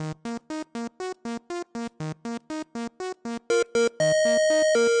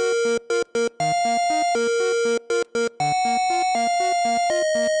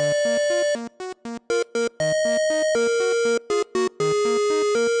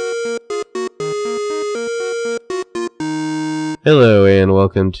Hello and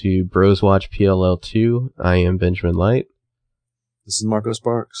welcome to Bros Watch PLL2. I am Benjamin Light. This is Marco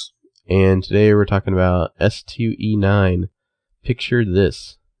Sparks. And today we're talking about S2E9. Picture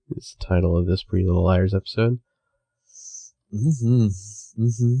This is the title of this Pretty Little Liars episode. And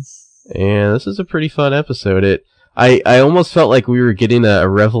this is a pretty fun episode. I almost felt like we were getting a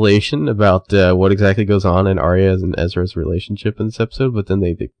revelation about what exactly goes on in Arya's and Ezra's relationship in this episode, but then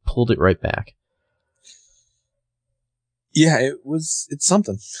they pulled it right back. Yeah, it's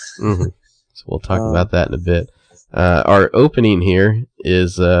something. So we'll talk about that in a bit. Our opening here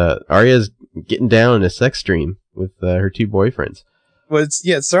is Arya's getting down in a sex dream with her two boyfriends. Well,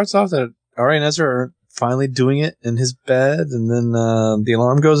 it starts off that Arya and Ezra are finally doing it in his bed, and then the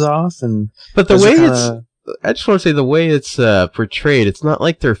alarm goes off. But the way I just want to say the way it's portrayed, it's not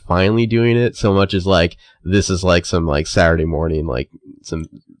like they're finally doing it so much as like this is like some like Saturday morning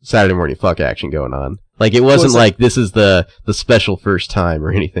fuck action going on. Like it wasn't like this is the special first time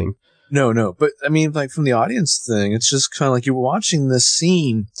or anything. No. But I mean, like from the audience thing, it's just kind of like you're watching this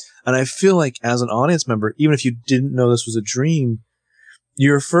scene, and I feel like as an audience member, even if you didn't know this was a dream,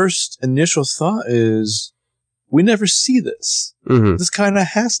 your first initial thought is, we never see this. Mm-hmm. This kind of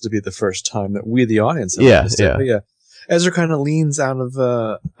has to be the first time that we, the audience, have Yeah. But yeah. Ezra kind of leans out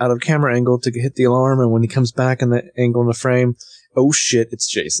of camera angle to hit the alarm, and when he comes back in the angle in the frame, oh shit, it's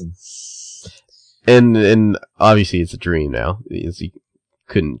Jason. And obviously it's a dream now, as you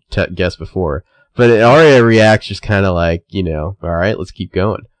couldn't guess before. But Arya reacts just kind of like, all right, let's keep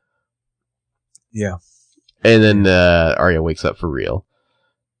going. Yeah. And then Arya wakes up for real.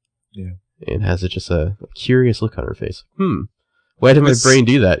 Yeah. And has just a curious look on her face. Why did my brain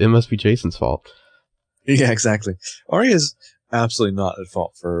do that? It must be Jason's fault. Yeah, exactly. Arya's absolutely not at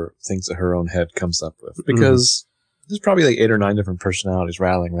fault for things that her own head comes up with, because there's probably like 8 or 9 different personalities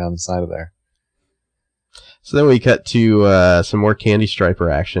rattling around inside of there. So then we cut to some more Candy Striper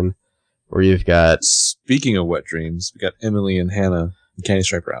action, where you've got... Speaking of wet dreams, we got Emily and Hannah in Candy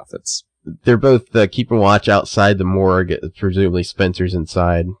Striper outfits. They're both keeping watch outside the morgue. Presumably Spencer's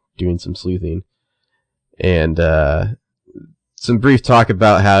inside doing some sleuthing. And some brief talk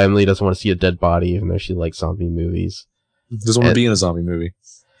about how Emily doesn't want to see a dead body, even though she likes zombie movies. Doesn't want to be in a zombie movie.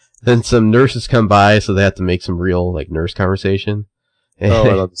 Then some nurses come by, so they have to make some real nurse conversation. And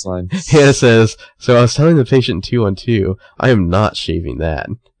I love this line. Hannah says, "So I was telling the patient 212, I am not shaving that."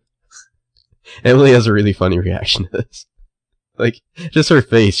 Emily has a really funny reaction to this. Like, just her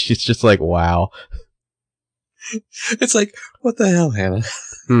face, she's just like, wow. It's like, what the hell, Hannah?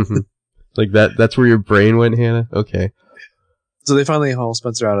 Like that's where your brain went, Hannah? Okay. So they finally haul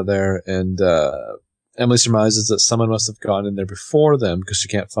Spencer out of there, and Emily surmises that someone must have gone in there before them because she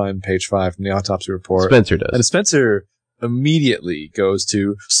can't find page 5 from the autopsy report. Spencer does. And Spencer immediately goes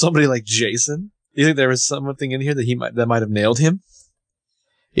to somebody like Jason. You think there was something in here that might have nailed him?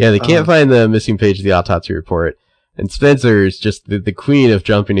 Yeah, they can't find the missing page of the autopsy report. And Spencer is just the queen of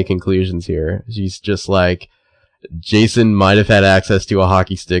jumping to conclusions here. She's just like, Jason might have had access to a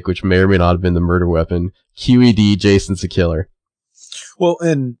hockey stick, which may or may not have been the murder weapon. QED, Jason's a killer. Well,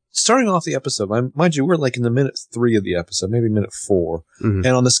 and starting off the episode, mind you, we're like in the minute 3 of the episode, maybe minute 4. And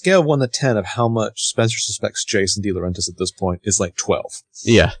on the scale of 1 to 10 of how much Spencer suspects Jason DeLaurentis at this point is like 12.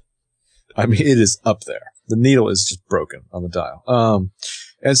 Yeah. I mean, it is up there. The needle is just broken on the dial.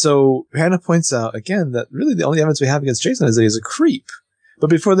 And so Hannah points out again that really the only evidence we have against Jason is that he's a creep. But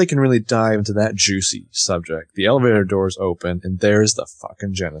before they can really dive into that juicy subject, the elevator doors open, and there's the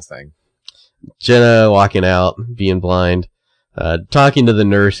fucking Jenna thing. Jenna walking out, being blind, talking to the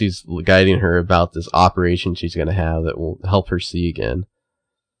nurse who's guiding her about this operation she's going to have that will help her see again.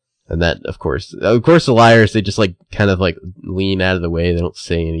 And that, of course, the liars, they just kind of lean out of the way. They don't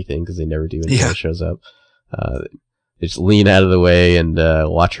say anything because they never do when Jenna shows up. They just lean out of the way and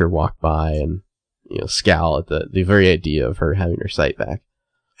watch her walk by and scowl at the very idea of her having her sight back.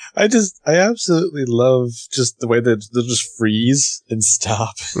 I absolutely love just the way that they'll just freeze and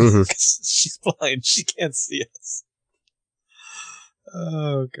stop. She's blind. She can't see us.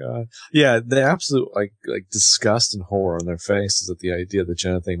 Oh, God. Yeah, the absolute, disgust and horror on their faces at the idea that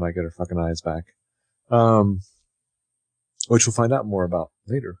Jenna thing might get her fucking eyes back. Which we'll find out more about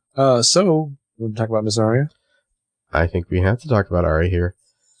later. So, we want to talk about Miss Arya? I think we have to talk about Arya here.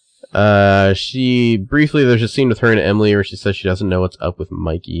 There's a scene with her and Emily where she says she doesn't know what's up with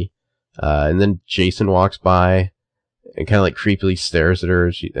Mikey. And then Jason walks by and kind of creepily stares at her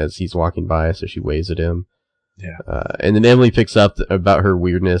as he's walking by, so she waves at him. Yeah. And then Emily picks up about her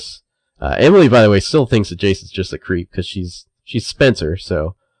weirdness. Emily, by the way, still thinks that Jason's just a creep because she's Spencer,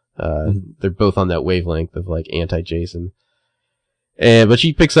 so they're both on that wavelength of anti-Jason. But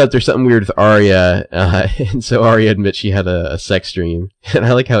she picks up there's something weird with Arya, and so Arya admits she had a sex dream. And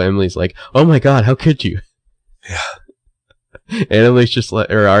I like how Emily's like, "Oh my god, how could you?" Yeah. And Emily's just like,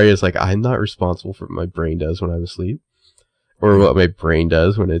 or Arya's like, "I'm not responsible for what my brain does when I'm asleep, or what my brain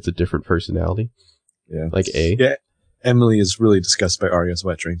does when it's a different personality." Yeah. Like A. Yeah. Emily is really disgusted by Arya's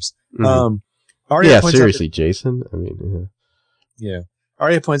wet dreams. Mm-hmm. Arya points seriously, out Jason. I mean, yeah.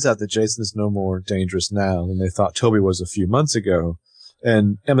 Arya points out that Jason is no more dangerous now than they thought Toby was a few months ago.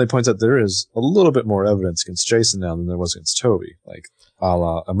 And Emily points out there is a little bit more evidence against Jason now than there was against Toby, like a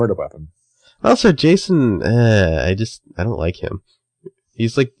la a murder weapon. Also, Jason, I don't like him.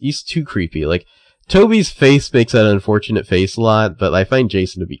 He's too creepy. Like, Toby's face makes that unfortunate face a lot, but I find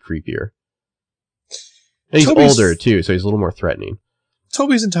Jason to be creepier. And he's older, too, so he's a little more threatening.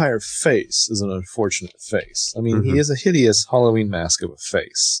 Toby's entire face is an unfortunate face. I mean, he is a hideous Halloween mask of a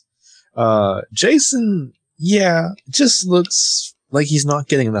face. Jason, just looks like he's not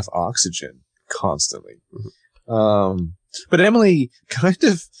getting enough oxygen constantly. But Emily kind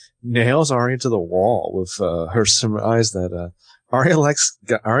of nails Arya to the wall with her surmise that Arya likes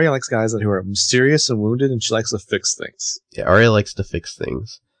guys who are mysterious and wounded, and she likes to fix things. Yeah, Arya likes to fix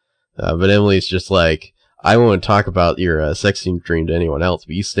things. But Emily's just like, I won't talk about your sex dream to anyone else,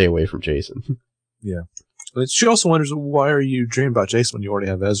 but you stay away from Jason. Yeah. But she also wonders, why are you dreaming about Jason when you already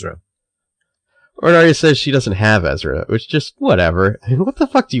have Ezra? Or Arya says she doesn't have Ezra, which just, whatever. I mean, what the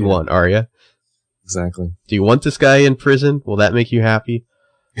fuck do you want, Arya? Exactly. Do you want this guy in prison? Will that make you happy?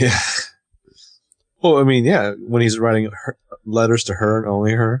 Yeah. Well, I mean, yeah, when he's writing letters to her and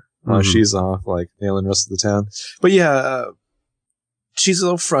only her, while she's off, like, nailing the rest of the town. But yeah, she's a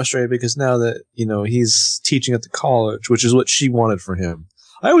little frustrated because now that, he's teaching at the college, which is what she wanted for him.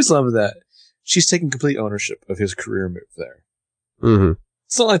 I always love that she's taking complete ownership of his career move there. Mm-hmm.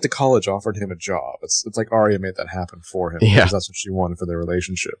 It's not like the college offered him a job. It's like Arya made that happen for him. Yeah. Because that's what she wanted for their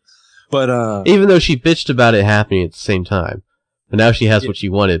relationship. But, even though she bitched about it happening at the same time. And now she has what she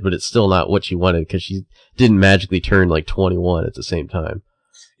wanted, but it's still not what she wanted because she didn't magically turn like 21 at the same time.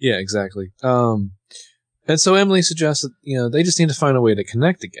 Yeah, exactly. And so Emily suggests that, they just need to find a way to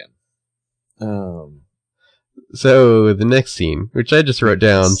connect again. So the next scene, which I just wrote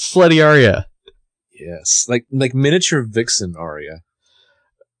down, slutty Arya. Yes. Like miniature vixen Arya.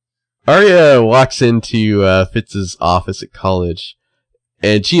 Arya walks into Fitz's office at college,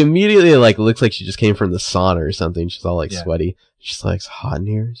 and she immediately looks like she just came from the sauna or something. She's all sweaty. She's like, "It's hot in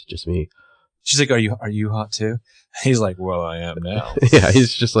here? Is it just me?" She's like, Are you hot too?" He's like, "Well, I am now." Yeah,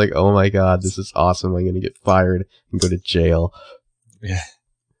 he's just like, "Oh my god, this is awesome. I'm gonna get fired and go to jail." Yeah.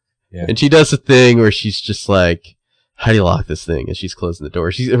 Yeah. And she does the thing where she's just like, "How do you lock this thing?" And she's closing the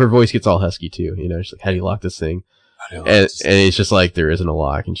door. Her voice gets all husky too. She's like, "How do you lock this thing?" And it's just like, there isn't a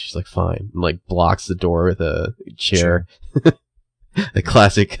lock. And she's like, "Fine." And blocks the door with a chair. The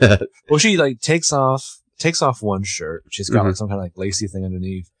classic. Well, she takes off one shirt. She's got some kind of lacy thing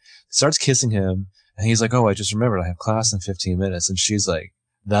underneath. Starts kissing him. And he's like, "Oh, I just remembered I have class in 15 minutes. And she's like,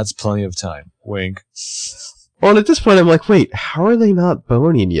 "That's plenty of time." Wink. Well, and at this point, I'm like, wait, how are they not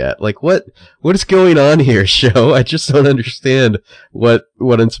boning yet? What is going on here, show? I just don't understand what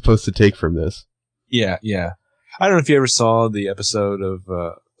I'm supposed to take from this. Yeah, yeah. I don't know if you ever saw the episode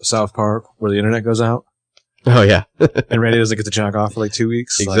of South Park where the internet goes out. Oh, yeah. And Randy doesn't get to jack off for 2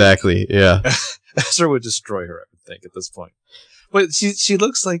 weeks. Exactly, yeah. Ezra would destroy her, I would think, at this point. But she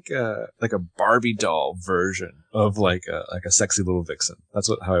looks like a Barbie doll version of a sexy little vixen. That's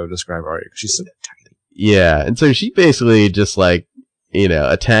how I would describe Arya. She's so tiny. Yeah, and so she basically just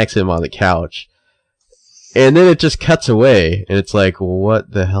attacks him on the couch. And then it just cuts away, and it's like, well,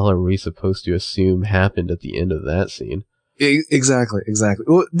 what the hell are we supposed to assume happened at the end of that scene? Exactly.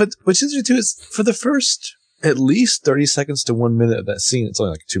 Well, but what's interesting too is for the first at least 30 seconds to 1 minute of that scene, it's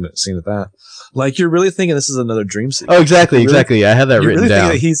only a 2-minute scene at that. You're really thinking this is another dream sequence. Oh, exactly. I had that written down.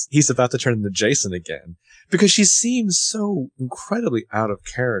 That he's about to turn into Jason again because she seems so incredibly out of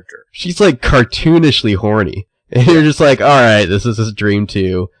character. She's cartoonishly horny, and you're just like, all right, this is a dream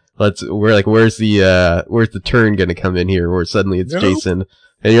too. Where's the turn gonna come in here where suddenly it's Jason,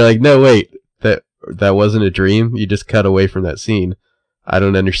 and you're like, no, wait, that wasn't a dream. You just cut away from that scene. I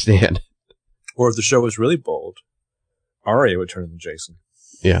don't understand. Or if the show was really bold, Arya would turn into Jason.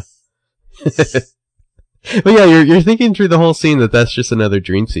 Yeah. But yeah, you're thinking through the whole scene that's just another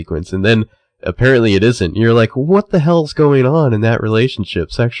dream sequence, and then apparently it isn't. You're like, what the hell's going on in that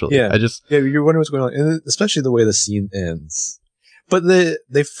relationship sexually? Yeah, you're wondering what's going on, and especially the way the scene ends. But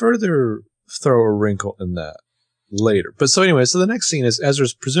they further throw a wrinkle in that later. But so anyway, so the next scene is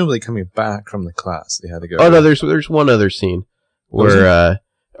Ezra's presumably coming back from the class they had to go. Oh no, there's one other scene where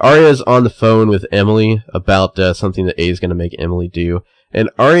Arya's on the phone with Emily about something that A is going to make Emily do. And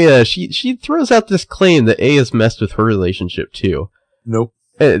Arya, she throws out this claim that A has messed with her relationship too. Nope.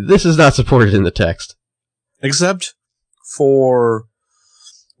 This is not supported in the text. Except for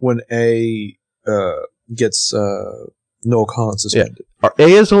when A gets Noel Collins suspended. Yeah.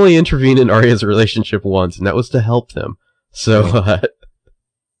 A has only intervened in Arya's relationship once, and that was to help them. So,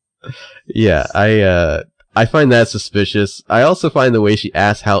 yeah, I find that suspicious. I also find the way she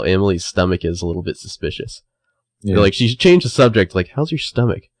asks how Emily's stomach is a little bit suspicious. Yeah. Like, she changed the subject, like, how's your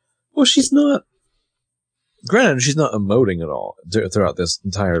stomach? Well, she's not. Granted, she's not emoting at all throughout this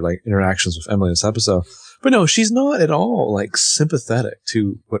entire like interactions with Emily in this episode. But no, she's not at all like sympathetic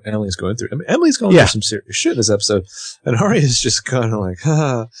to what Emily's going through. I mean, Emily's going through some serious shit in this episode, and Arya's just kind of like,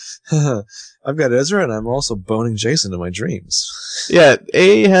 I've got Ezra, and I'm also boning Jason in my dreams. Yeah,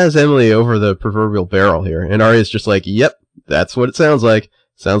 A has Emily over the proverbial barrel here, and Arya's just like, yep, that's what it sounds like.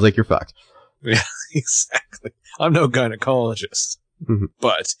 Sounds like you're fucked. Yeah, exactly. I'm no gynecologist,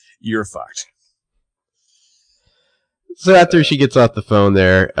 but you're fucked. So after she gets off the phone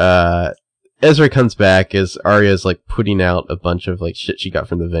there, Ezra comes back as Arya's like putting out a bunch of like shit she got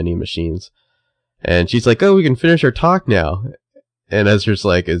from the vending machines. And she's like, oh, we can finish our talk now. And Ezra's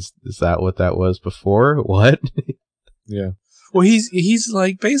like, is that what that was before? What? Yeah. Well, he's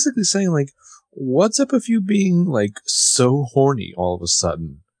like basically saying like, what's up with you being like so horny all of a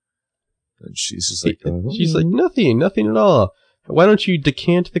sudden? And she's just like, she's like, nothing at all. Why don't you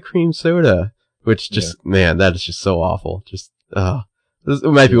decant the cream soda? Which just, man, that is just so awful. Just, this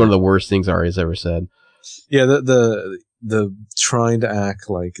might be one of the worst things Arya's ever said. Yeah, the trying to act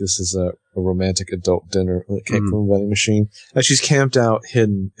like this is a romantic adult dinner that came from a vending machine. And she's camped out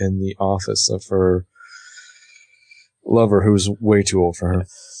hidden in the office of her lover who's way too old for her.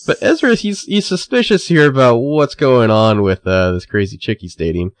 But Ezra, he's suspicious here about what's going on with this crazy chick he's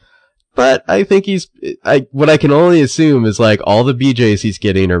dating. But I think what I can only assume is like all the BJs he's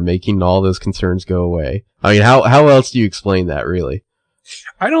getting are making all those concerns go away. I mean, how else do you explain that, really?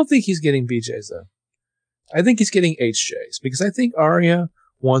 I don't think he's getting BJs, though. I think he's getting HJs, because I think Arya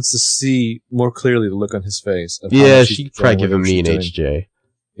wants to see more clearly the look on his face. Yeah, she'd probably give him me an HJ.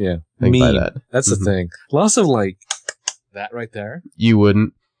 Yeah, mean. That. That's the thing. Lots of like that right there. You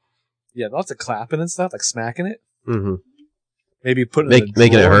wouldn't. Yeah, lots of clapping and stuff, like smacking it. Mm-hmm. Maybe putting it in a drawer,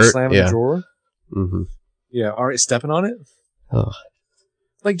 making it hurt. slamming the drawer. Mm-hmm. Yeah, Arya stepping on it. Oh.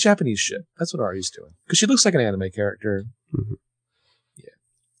 Like Japanese shit. That's what Arya's doing. Because she looks like an anime character. Mm-hmm. Yeah.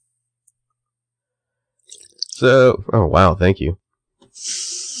 So, oh wow, thank you.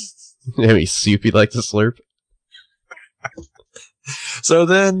 Any soup you'd like to slurp? So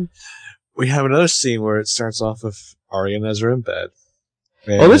then we have another scene where it starts off with Arya and Ezra in bed.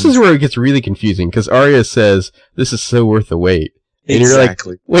 Well, this is where it gets really confusing, because Arya says, this is so worth the wait. And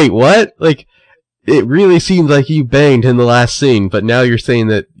exactly. You're like, wait, what? Like, it really seemed like you banged in the last scene, but now you're saying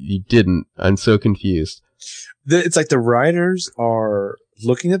that you didn't. I'm so confused. It's like the writers are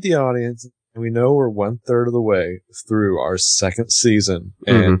looking at the audience, and we know we're 1/3 of the way through our second season,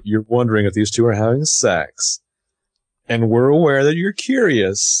 and you're wondering if these two are having sex, and we're aware that you're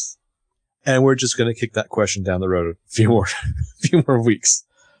curious, and we're just going to kick that question down the road a few more weeks.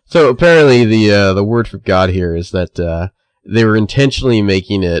 So apparently the word for God here is that they were intentionally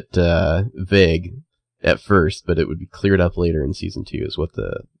making it vague at first, but it would be cleared up later in season 2, is what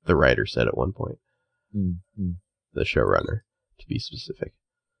the writer said at one point. Mm-hmm. The showrunner, to be specific.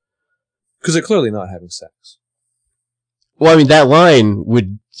 Because they're clearly not having sex. Well, I mean, that line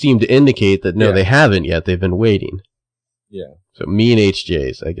would seem to indicate that no, they haven't yet. They've been waiting. Yeah. So me and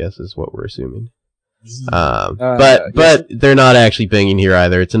HJs, I guess, is what we're assuming. But they're not actually banging here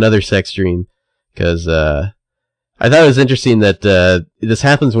either. It's another sex dream, because I thought it was interesting that this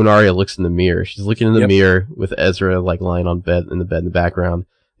happens when Arya looks in the mirror. She's looking in the mirror with Ezra like lying on in the bed in the background.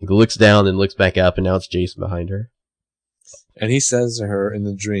 He looks down and looks back up, and now it's Jason behind her. And he says to her in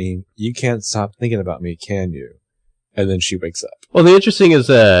the dream, "You can't stop thinking about me, can you?" And then she wakes up. Well, the interesting is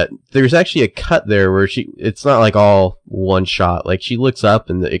there's actually a cut there where it's not like all one shot. Like, she looks up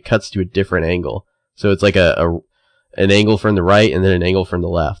and it cuts to a different angle. So it's like an angle from the right and then an angle from the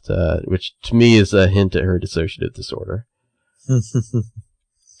left, which to me is a hint at her dissociative disorder.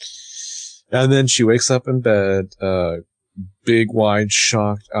 And then she wakes up in bed, big, wide,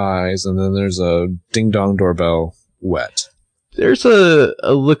 shocked eyes, and then there's a ding-dong doorbell wet. There's a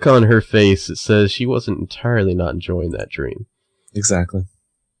look on her face that says she wasn't entirely not enjoying that dream. Exactly.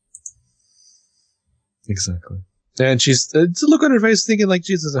 And it's a look on her face thinking like,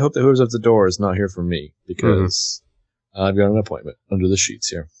 Jesus, I hope that whoever's at the door is not here for me, because I've got an appointment under the sheets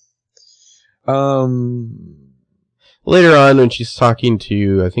here. Later on, when she's talking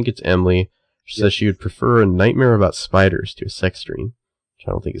to, I think it's Emily, she says she would prefer a nightmare about spiders to a sex dream, which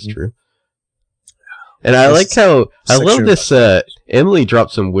I don't think is true. And I like how, I love this, Emily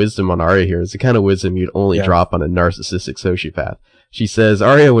dropped some wisdom on Arya here. It's the kind of wisdom you'd only drop on a narcissistic sociopath. She says,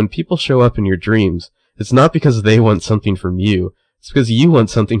 Arya, when people show up in your dreams, it's not because they want something from you, it's because you want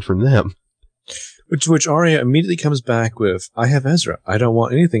something from them. Which Arya immediately comes back with, I have Ezra. I don't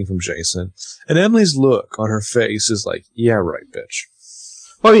want anything from Jason. And Emily's look on her face is like, yeah, right, bitch.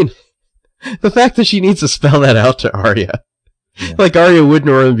 Well, I mean, the fact that she needs to spell that out to Arya. Yeah. Like, Arya would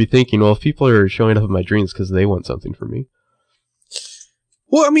normally be thinking, well, if people are showing up in my dreams because they want something from me.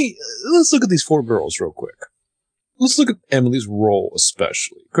 Well, I mean, let's look at these 4 girls real quick. Let's look at Emily's role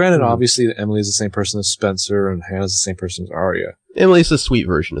especially. Granted, obviously, that Emily is the same person as Spencer and Hannah's the same person as Arya. Emily's the sweet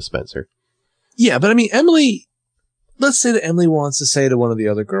version of Spencer. Yeah, but I mean, Emily, let's say that Emily wants to say to one of the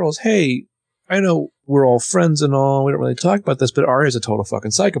other girls, hey, I know we're all friends and all, we don't really talk about this, but Arya's a total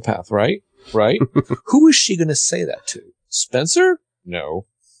fucking psychopath, right? Right? Who is she going to say that to? Spencer? No.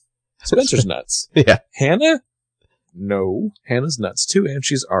 Spencer's nuts. Yeah. Hannah? No. Hannah's nuts too, and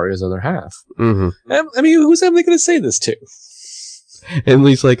she's Arya's other half. Mm-hmm. I mean, who's Emily going to say this to?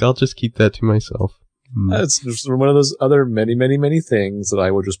 Emily's like, I'll just keep that to myself. That's just one of those other many, many, many things that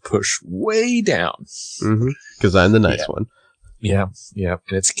I will just push way down. Because I'm the nice one. Yeah, and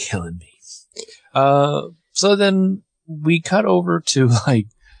it's killing me. So then we cut over to like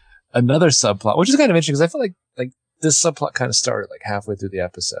another subplot, which is kind of interesting because I feel like this subplot kind of started like halfway through the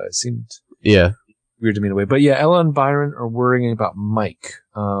episode. It seemed weird to me in a way. But yeah, Ella and Byron are worrying about Mike.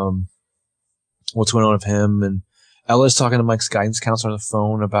 What's going on with him? And Ella's talking to Mike's guidance counselor on the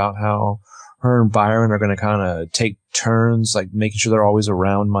phone about how her and Byron are going to kind of take turns, like making sure they're always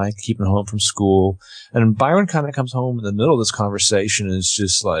around Mike, keeping him home from school. And Byron kind of comes home in the middle of this conversation and is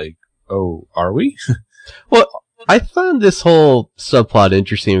just like, oh, are we? Well, I found this whole subplot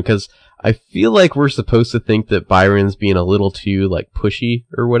interesting because I feel like we're supposed to think that Byron's being a little too, like, pushy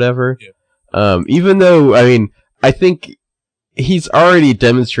or whatever. Yeah. Even though, I mean, I think he's already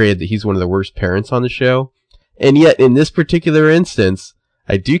demonstrated that he's one of the worst parents on the show. And yet, in this particular instance,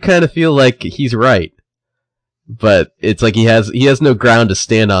 I do kind of feel like he's right. But it's like he has no ground to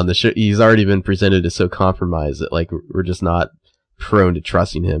stand on. He's already been presented as so compromised that, like, we're just not prone to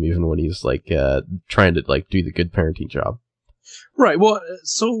trusting him, even when he's, like, trying to, like, do the good parenting job. Right. Well,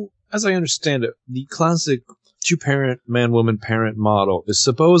 so as I understand it, the classic 2-parent, man-woman parent model is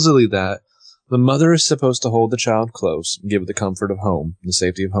supposedly that the mother is supposed to hold the child close and give it the comfort of home, the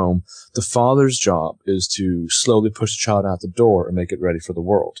safety of home. The father's job is to slowly push the child out the door and make it ready for the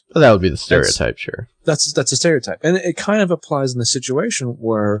world. Well, that would be the stereotype, sure. That's a stereotype. And it kind of applies in the situation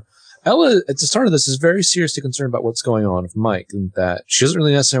where Ella, at the start of this, is very seriously concerned about what's going on with Mike, and that she doesn't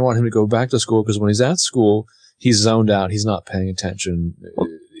really necessarily want him to go back to school because when he's at school, he's zoned out, he's not paying attention,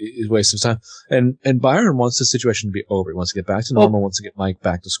 he's wasting his time. And Byron wants the situation to be over. He wants to get back to normal, wants to get Mike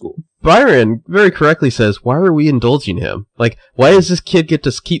back to school. Byron very correctly says, why are we indulging him? Like, why does this kid get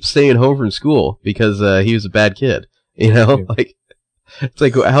to keep staying home from school? Because he was a bad kid. You know? Yeah. Like, it's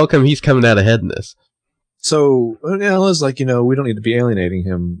like, how come he's coming out ahead in this? So Ella's like, we don't need to be alienating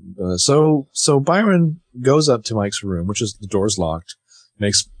him. So Byron goes up to Mike's room, which is the door's locked.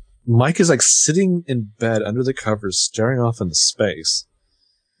 Mike is like sitting in bed under the covers, staring off into space.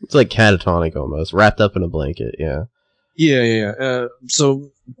 It's like catatonic almost, wrapped up in a blanket. Yeah. Yeah. So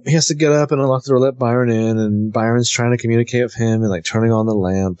he has to get up and unlock the door, let Byron in, and Byron's trying to communicate with him and like turning on the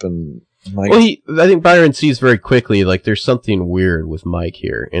lamp and. Mike. Well, I think Byron sees very quickly, like, there's something weird with Mike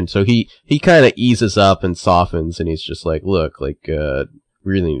here. And so he kind of eases up and softens, and he's just like, look, like, we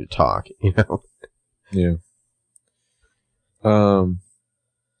really need to talk, Yeah.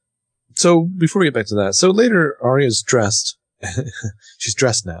 So before we get back to that, so later Arya's dressed. She's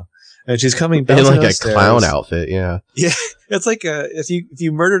dressed now. And she's coming in like a clown outfit, yeah. Yeah, it's like if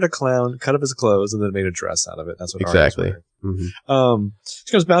you murdered a clown, cut up his clothes, and then made a dress out of it. That's what exactly. Mm-hmm.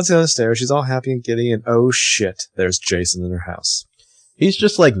 She comes bouncing down the stairs. She's all happy and giddy, and oh shit, there's Jason in her house. He's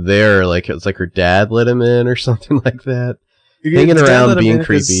just like there, like it's like her dad let him in or something like that, hanging around being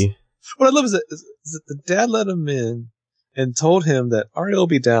creepy. What I love is that the dad let him in and told him that Arya will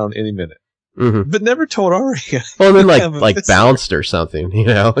be down any minute. Mm-hmm. But never told Arya. Well, and then like bounced or something,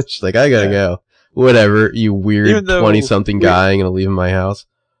 It's like, I gotta go. Whatever, you weird 20-something guy, I'm gonna leave in my house.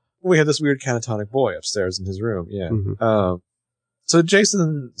 We have this weird catatonic boy upstairs in his room, yeah. Mm-hmm. So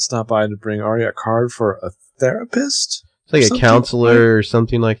Jason stopped by to bring Arya a card for a therapist? It's like a counselor or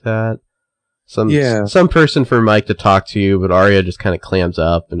something like that. Some person for Mike to talk to, but Arya just kind of clams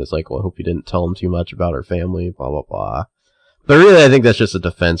up and is like, well, I hope you didn't tell him too much about her family, blah, blah, blah. But really, I think that's just a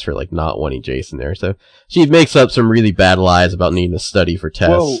defense for like not wanting Jason there. So she makes up some really bad lies about needing to study for tests.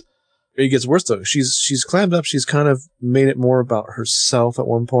 Well, it gets worse though. She's clammed up. She's kind of made it more about herself at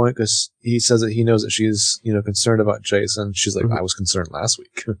one point because he says that he knows that she's concerned about Jason. She's like, I was concerned last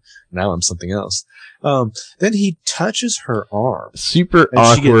week. Now I'm something else. Then he touches her arm. Super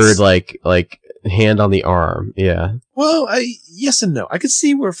awkward, like hand on the arm. Yeah. Well, yes and no. I could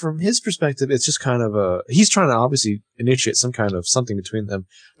see where, from his perspective, it's just kind of he's trying to obviously initiate some kind of something between them,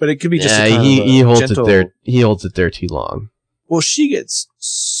 but it could be just he holds gentle... it there. He holds it there too long. Well, she gets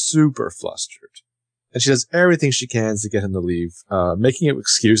super flustered, and she does everything she can to get him to leave, making up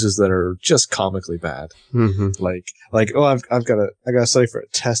excuses that are just comically bad. Mm-hmm. Like, oh, I gotta study for a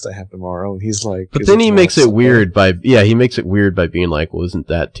test I have tomorrow, and he's like, but then he makes it weird by being like, well, isn't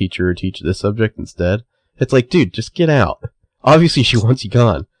that teacher teach this subject instead? It's like, dude, just get out. Obviously, she wants you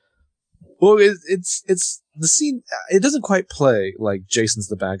gone. Well, it's the scene. It doesn't quite play like Jason's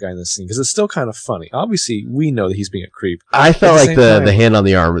the bad guy in this scene because it's still kind of funny. Obviously, we know that he's being a creep. I felt like the hand on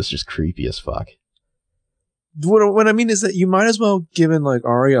the arm was just creepy as fuck. What I mean is that you might as well given like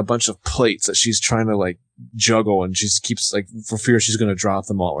Arya a bunch of plates that she's trying to like juggle, and she keeps like for fear she's going to drop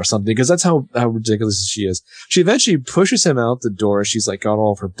them all or something, because that's how ridiculous she is. She eventually pushes him out the door. She's like got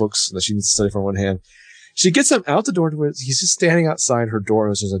all of her books that she needs to study from one hand. She gets him out the door to where he's just standing outside her door.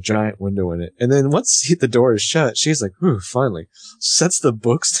 There's a giant window in it. And then once the door is shut, she's like, "Ooh, finally." Sets the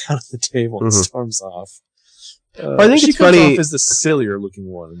books down at the table and storms off. I think she it's funny. Off as the sillier looking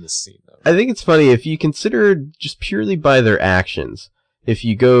one in this scene, though. I think it's funny if you consider just purely by their actions. If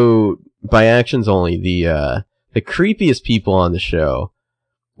you go by actions only, the creepiest people on the show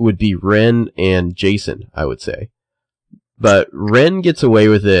would be Ren and Jason, I would say. But Ren gets away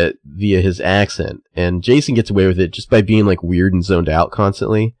with it via his accent, and Jason gets away with it just by being like weird and zoned out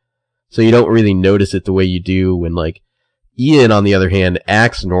constantly. So you don't really notice it the way you do when like Ian, on the other hand,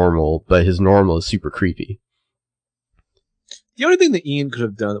 acts normal, but his normal is super creepy. The only thing that Ian could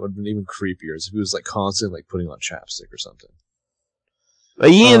have done that would have been even creepier is if he was like constantly like putting on chapstick or something.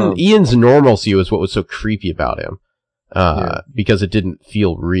 Ian's normalcy was what was so creepy about him. Because it didn't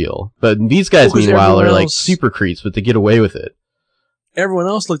feel real. But these guys, meanwhile, are like super creeps, but they get away with it. Everyone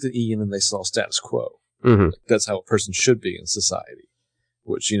else looked at Ian and they saw status quo. Mm-hmm. Like, that's how a person should be in society.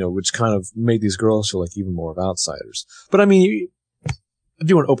 Which kind of made these girls feel like even more of outsiders. But I mean, if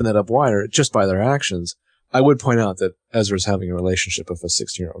you want to open that up wider, just by their actions, I would point out that Ezra's having a relationship with a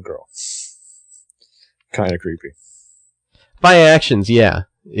 16-year-old girl. Kind of creepy. By actions, yeah.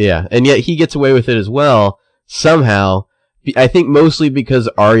 Yeah. And yet he gets away with it as well. Somehow, I think mostly because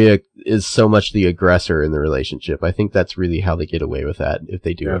Arya is so much the aggressor in the relationship. I think that's really how they get away with that, if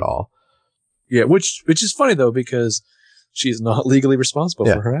they do at all. Yeah, which is funny though, because she's not legally responsible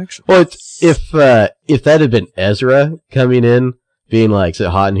for her actions. Well, if that had been Ezra coming in, being like, "Is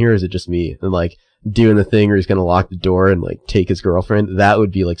it hot in here? Or is it just me?" and like doing the thing where he's gonna lock the door and like take his girlfriend, that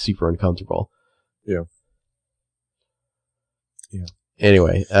would be like super uncomfortable. Yeah.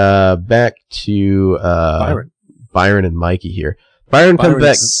 Anyway, back to Byron and Mikey here. Byron comes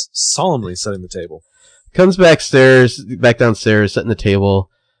back, solemnly setting the table. Comes back downstairs, setting the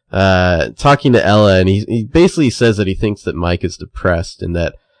table, talking to Ella, and he basically says that he thinks that Mike is depressed and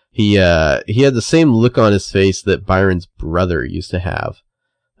that he had the same look on his face that Byron's brother used to have.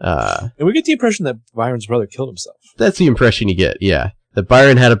 And we get the impression that Byron's brother killed himself. That's the impression you get, yeah. That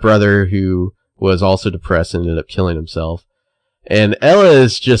Byron had a brother who was also depressed and ended up killing himself. And Ella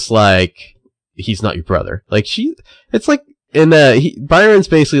is just like, he's not your brother. Like it's like, Byron's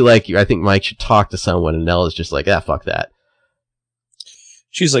basically like, I think Mike should talk to someone, and Ella's just like, fuck that.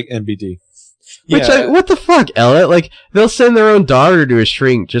 She's like NBD. What the fuck, Ella? Like, they'll send their own daughter to a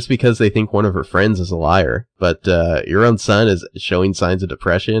shrink just because they think one of her friends is a liar. But, your own son is showing signs of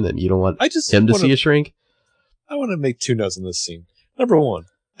depression, and you don't want him to see a shrink? I want to make 2 notes in this scene. Number 1,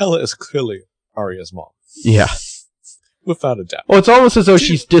 Ella is clearly Arya's mom. Yeah. Without a doubt. Well, it's almost as though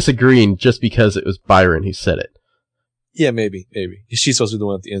she's disagreeing just because it was Byron who said it. Yeah, maybe. She's supposed to be the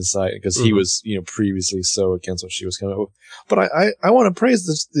one at the inside because he was, previously so against what she was coming up with. But I want to praise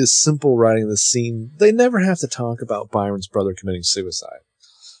this simple writing of this scene. They never have to talk about Byron's brother committing suicide.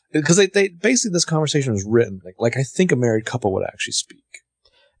 Because they basically, this conversation was written like I think a married couple would actually speak.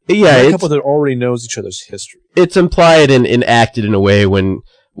 Yeah, a couple that already knows each other's history. It's implied and acted in a way when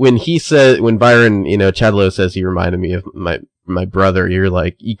Byron, Chad Lowe says he reminded me of my brother, you're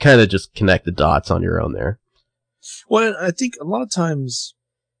like, you kind of just connect the dots on your own there. Well, I think a lot of times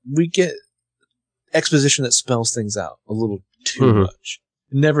we get exposition that spells things out a little too much.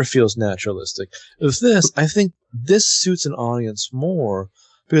 It never feels naturalistic. With this, I think this suits an audience more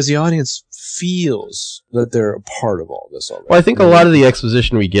because the audience feels that they're a part of all this already. Well, I think a lot of the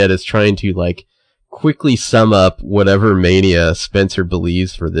exposition we get is trying to like quickly sum up whatever mania Spencer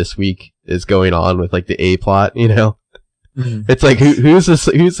believes for this week is going on with like the A plot, you know? Mm-hmm. It's like who's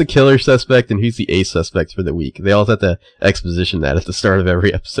the killer suspect and who's the A suspect for the week. They all have to exposition that at the start of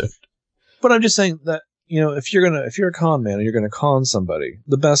every episode. But I'm just saying that, you know, if you're a con man and you're gonna con somebody,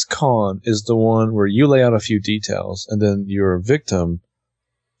 the best con is the one where you lay out a few details and then your victim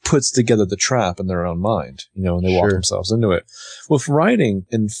puts together the trap in their own mind, you know, and they walk themselves into it. With writing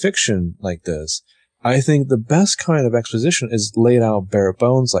in fiction like this, I think the best kind of exposition is laid out bare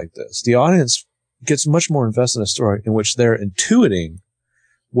bones like this. The audience gets much more invested in a story in which they're intuiting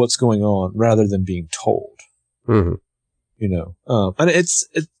what's going on rather than being told. Mm-hmm. You know, and it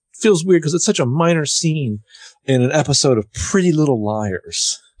feels weird because it's such a minor scene in an episode of Pretty Little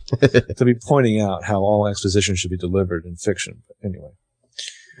Liars to be pointing out how all exposition should be delivered in fiction. But anyway,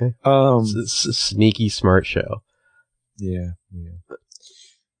 it's a sneaky smart show. Yeah.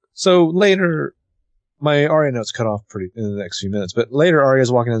 So later, my Arya notes cut off in the next few minutes, but later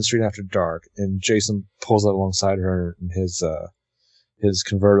Arya's walking down the street after dark, and Jason pulls up alongside her in his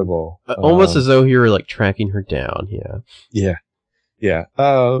convertible. Almost as though he were like tracking her down. Yeah.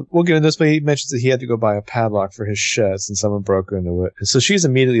 We'll get into this, but he mentions that he had to go buy a padlock for his shed since someone broke into it. And so she's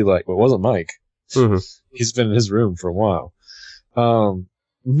immediately like, well, it wasn't Mike. Mm-hmm. He's been in his room for a while.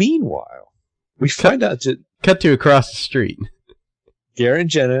 Meanwhile, we find out that cut to across the street. Garrett and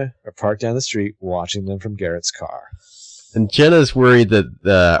Jenna are parked down the street watching them from Garrett's car. And Jenna's worried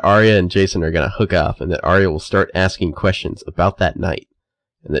that Arya and Jason are going to hook up and that Arya will start asking questions about that night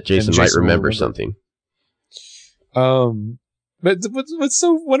and that Jason might remember something. But what's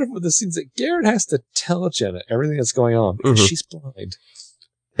so wonderful with the scenes that Garrett has to tell Jenna everything that's going on because she's blind.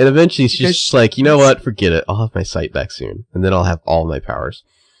 And eventually she's just like, you know what? Forget it. I'll have my sight back soon. And then I'll have all my powers.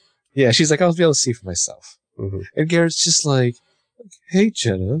 Yeah, she's like, I'll be able to see for myself. Mm-hmm. And Garrett's just like, hey,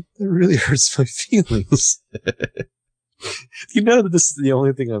 Jenna, that really hurts my feelings. You know that this is the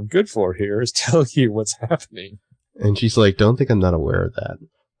only thing I'm good for here is telling you what's happening. And she's like, don't think I'm not aware of that.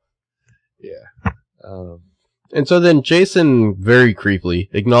 Yeah. And so then Jason very creepily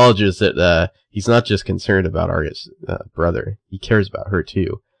acknowledges that he's not just concerned about Arya's brother. He cares about her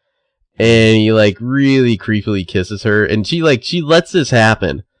too. And he like really creepily kisses her. And she lets this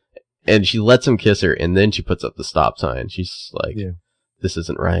happen. And she lets him kiss her. And then she puts up the stop sign. She's like, This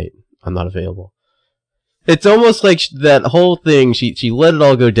isn't right. I'm not available. It's almost like that whole thing. She let it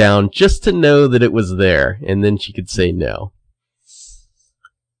all go down just to know that it was there. And then she could say no.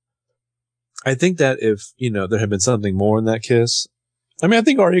 I think that if, there had been something more in that kiss, I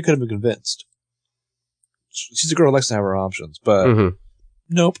think Arya could have been convinced. She's a girl who likes to have her options, but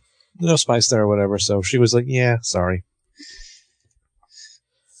nope, no spice there or whatever. So she was like, yeah, sorry.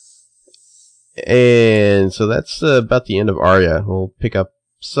 And so that's about the end of Arya. We'll pick up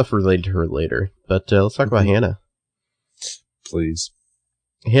stuff related to her later. But let's talk about Hannah. Please.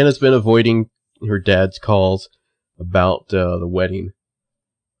 Hannah's been avoiding her dad's calls about the wedding.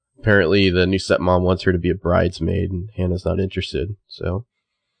 Apparently, the new stepmom wants her to be a bridesmaid, and Hannah's not interested. So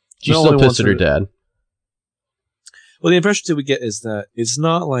she's still pissed at her dad. Well, the impression that we get is that it's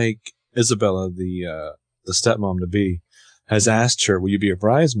not like Isabella, the stepmom-to-be, has asked her, will you be a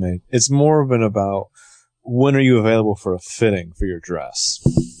bridesmaid? It's more of an about, when are you available for a fitting for your dress?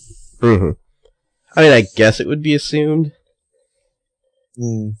 Mm-hmm. I guess it would be assumed.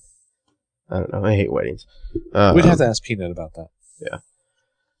 Mm. I don't know. I hate weddings. We'd have to ask Peanut about that. Yeah.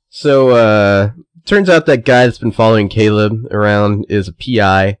 So, turns out that guy that's been following Caleb around is a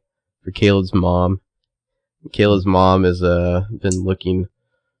PI for Caleb's mom. Caleb's mom has been looking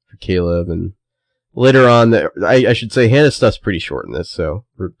for Caleb, and later on, I should say Hannah's stuff's pretty short in this, so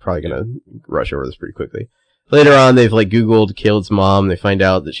we're probably gonna rush over this pretty quickly. Later on, they've Googled Caleb's mom. They find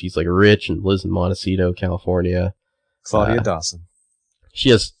out that she's rich and lives in Montecito, California. Claudia Dawson.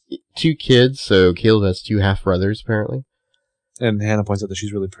 She has 2 kids, so Caleb has 2 half brothers apparently. And Hannah points out that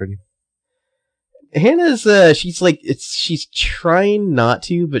she's really pretty. Hannah's she's trying not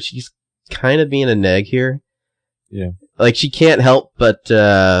to, but she's kind of being a neg here. Yeah. She can't help but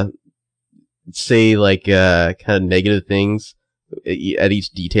say kind of negative things at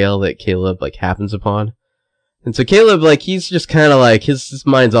each detail that Caleb happens upon. And so Caleb he's just kind of his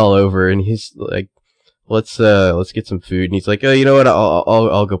mind's all over, and he's like, let's get some food. And he's like, oh, you know what?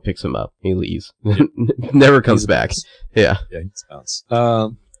 I'll go pick some up. He leaves. Never comes back. Yeah. Yeah, he's bounced.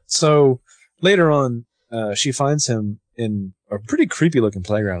 So later on, she finds him in a pretty creepy looking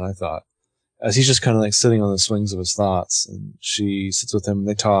playground, I thought, as he's just kind of sitting on the swings of his thoughts. And she sits with him and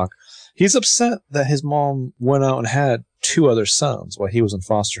they talk. He's upset that his mom went out and had 2 other sons while he was in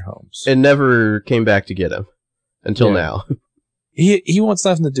foster homes. And never came back to get him until now. He wants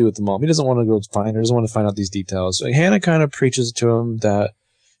nothing to do with the mom. He doesn't want to go find her. Doesn't want to find out these details. So Hannah kind of preaches to him that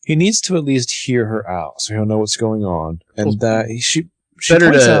he needs to at least hear her out, so he'll know what's going on, and that she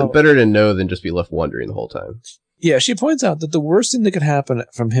better to know than just be left wondering the whole time. Yeah, she points out that the worst thing that could happen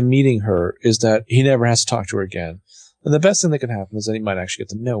from him meeting her is that he never has to talk to her again, and the best thing that could happen is that he might actually get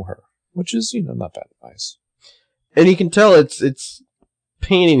to know her, which is not bad advice. And you can tell it's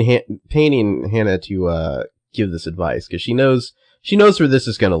painting Hannah to give this advice because she knows where this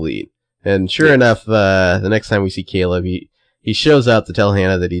is going to lead. And sure enough, the next time we see Caleb, he shows up to tell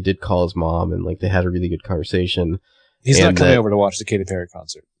Hannah that he did call his mom and they had a really good conversation. He's not coming over to watch the Katy Perry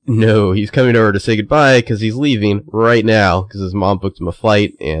concert. No, he's coming over to say goodbye because he's leaving right now because his mom booked him a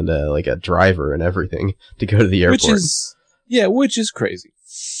flight and a driver and everything to go to the airport. Which is crazy.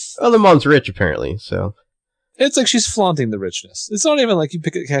 Oh, the mom's rich apparently, so it's like she's flaunting the richness. It's not even like you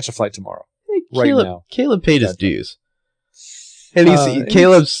catch a flight tomorrow. Hey, now, Caleb paid his dues, and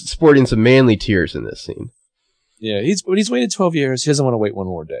Caleb's sporting some manly tears in this scene. Yeah, he's waited 12 years. He doesn't want to wait one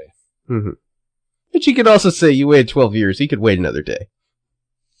more day. Mm-hmm. But you could also say you waited 12 years. He could wait another day.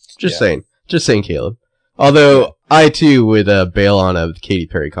 Just saying, Caleb. Although I too would bail on a Katy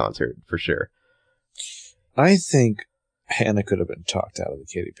Perry concert for sure. I think Hannah could have been talked out of the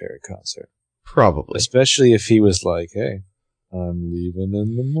Katy Perry concert. Probably, especially if he was like, "Hey, I'm leaving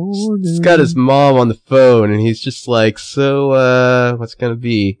in the morning." He's got his mom on the phone, and he's just like, "So, what's gonna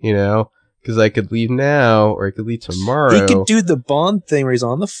be? Because I could leave now, or I could leave tomorrow." He could do the Bond thing where he's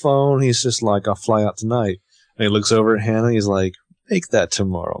on the phone. He's just like, "I'll fly out tonight," and he looks over at Hannah. He's like, "Make that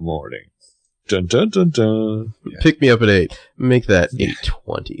tomorrow morning." Dun dun dun dun. Yeah. Pick me up at 8. Make that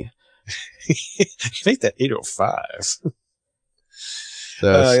 8:20. Make that 8:05.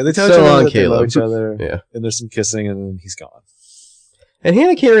 So they tell each other that they love each other, and there's some kissing, and then he's gone. And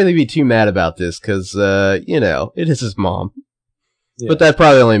Hannah can't really be too mad about this because, it is his mom. Yeah. But that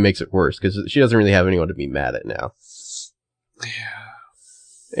probably only makes it worse because she doesn't really have anyone to be mad at now. Yeah.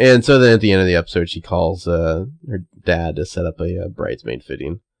 And so then at the end of the episode, she calls her dad to set up a bridesmaid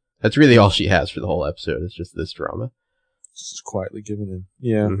fitting. That's really all she has for the whole episode. It's just this drama. Just quietly giving in.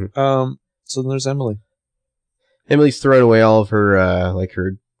 Yeah. Mm-hmm. So then there's Emily. Emily's thrown away all of her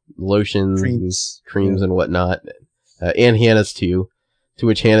her lotions, creams and whatnot, and Hannah's too. To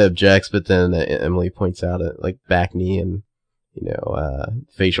which Hannah objects, but then Emily points out back knee and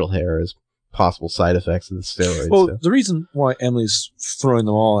facial hair as possible side effects of the steroids. Well, the reason why Emily's throwing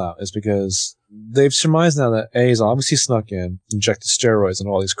them all out is because they've surmised now that A's obviously snuck in, injected steroids and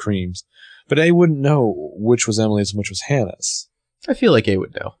all these creams, but A wouldn't know which was Emily's and which was Hannah's. I feel like A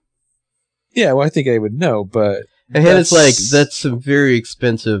would know. Yeah, well, I think A would know, but... And Hannah's like, that's some very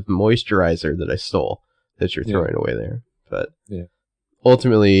expensive moisturizer that I stole that you're throwing away there. But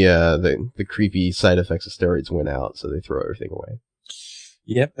ultimately, the creepy side effects of steroids went out, so they throw everything away.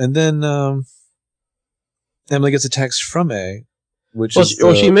 Yep, and then Emily gets a text from A, which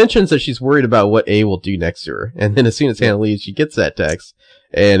she mentions that she's worried about what A will do next to her, and then as soon as Hannah leaves, she gets that text,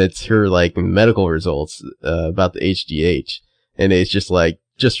 and it's her medical results about the HGH, and it's just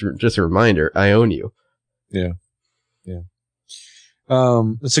just a reminder, I own you. Yeah.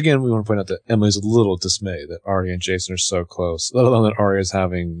 So again, we want to point out that Emily's a little dismayed that Arya and Jason are so close, let alone that Arya's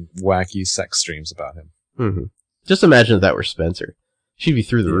having wacky sex dreams about him. Mm-hmm. Just imagine if that were Spencer. She'd be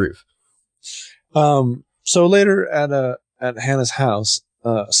through the roof. So later at Hannah's house,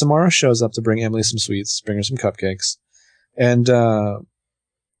 Samara shows up to bring Emily some sweets, bring her some cupcakes, and what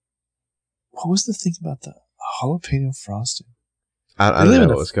was the thing about the jalapeno frosting? I don't know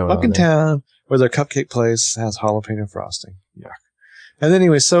what was going on. Fucking town where their cupcake place has jalapeno frosting. Yuck. And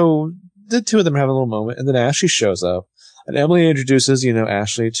anyway, so the two of them have a little moment, and then Ashley shows up, and Emily introduces,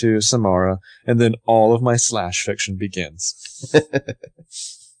 Ashley to Samara, and then all of my slash fiction begins.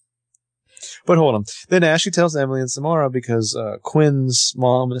 But hold on. Then Ashley tells Emily and Samara because Quinn's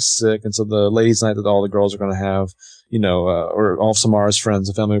mom is sick, and so the ladies' night that all the girls are going to have, or all of Samara's friends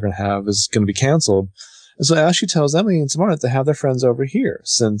and family are going to have is going to be canceled. And so Ashley tells Emily and Samara to have their friends over here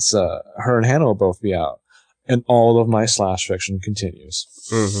since her and Hannah will both be out. And all of my slash fiction continues.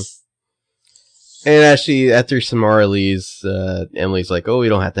 Mm-hmm. And Ashley, after Samara leaves, Emily's like, "Oh, we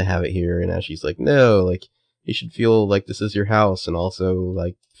don't have to have it here." And Ashley's like, "No, you should feel like this is your house, and also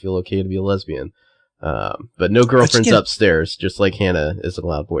feel okay to be a lesbian." But no girlfriends upstairs, just like Hannah isn't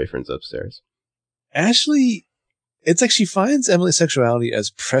allowed boyfriends upstairs. Ashley, it's like she finds Emily's sexuality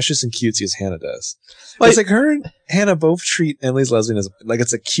as precious and cutesy as Hannah does. It's like her and Hannah both treat Emily's lesbian as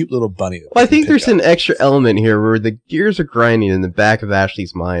it's a cute little bunny. Well, I think there's an extra element here where the gears are grinding in the back of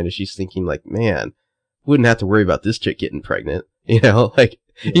Ashley's mind as she's thinking man, wouldn't have to worry about this chick getting pregnant. Like,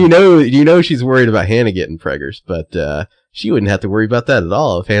 you know she's worried about Hannah getting preggers, but she wouldn't have to worry about that at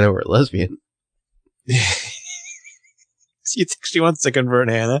all if Hannah were a lesbian. You think she wants to convert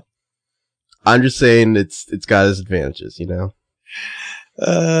Hannah? I'm just saying it's got its advantages,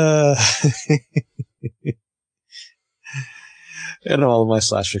 And all of my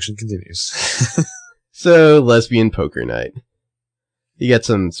slash fiction continues. So, lesbian poker night. You got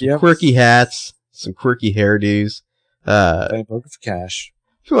some quirky hats, some quirky hairdos. Playing poker for cash.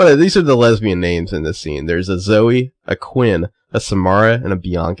 These are the lesbian names in this scene. There's a Zoe, a Quinn, a Samara, and a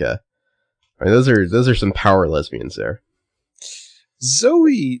Bianca. All right, those are some power lesbians there.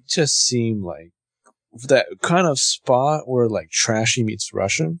 Zoe just seemed like that kind of spot where like trashy meets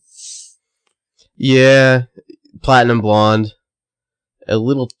Russian. Yeah, platinum blonde, a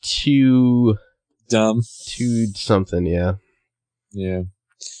little too dumb, too something. Yeah.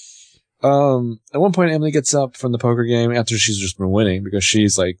 At one point, Emily gets up from the poker game after she's just been winning because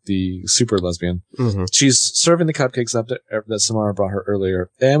she's like the super lesbian. Mm-hmm. She's serving the cupcakes up that Samara brought her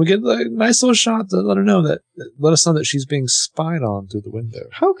earlier, and we get a nice little shot to let us know that she's being spied on through the window.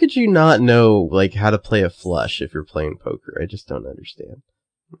 How could you not know like how to play a flush if you're playing poker? I just don't understand.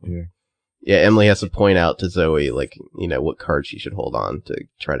 Yeah, Emily has to point out to Zoe like what card she should hold on to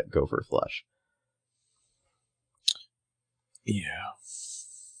try to go for a flush. Yeah.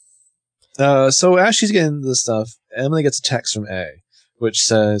 So as she's getting this stuff, Emily gets a text from A, which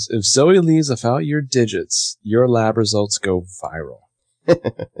says, "If Zoe leaves without your digits, your lab results go viral."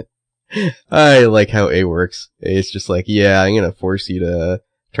 I like how A works. It's just like, yeah, I'm gonna force you to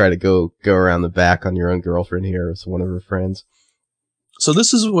try to go around the back on your own girlfriend here with one of her friends. So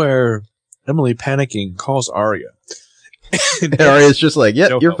this is where Emily, panicking, calls Arya. And Arya's just like,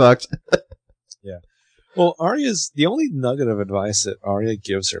 yep, you're fucked. Yeah. Well, Arya's the only nugget of advice that Arya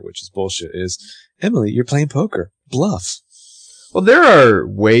gives her, which is bullshit, is, Emily, you're playing poker. Bluff. Well, there are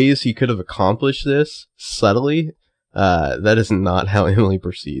ways he could have accomplished this subtly. That is not how Emily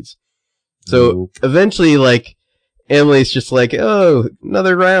proceeds. So eventually, like, Emily's just like, oh,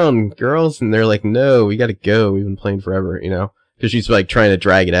 another round, girls. And they're like, no, we gotta go. We've been playing forever, because she's like trying to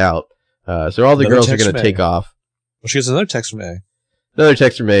drag it out. So all the girls are going to take off. Well, she gets another text from A. Another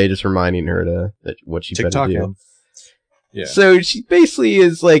text from A just reminding her that what she better do. Yeah. So she basically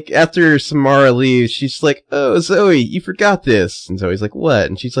is like, after Samara leaves, she's like, oh, Zoe, you forgot this. And Zoe's like, what?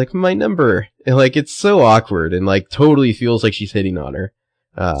 And she's like, my number. And like, it's so awkward and like totally feels like she's hitting on her.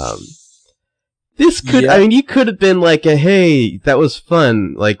 This could, you could have been like, hey, that was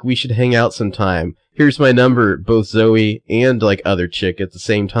fun. Like, we should hang out sometime. Here's my number, both Zoe and like other chick at the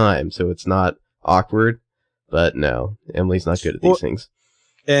same time. So it's not awkward. But no, Emily's not good at these things.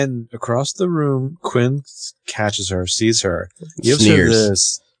 And across the room, Quinn catches her, sees her, gives Sneers. her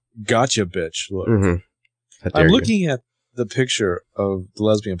this gotcha bitch look. Mm-hmm. I'm looking at the picture of the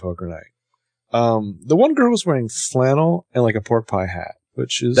lesbian poker night. The one girl was wearing flannel and like a pork pie hat,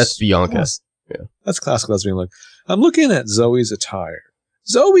 which is... That's Bianca. Yeah. That's classic lesbian look. I'm looking at Zoe's attire.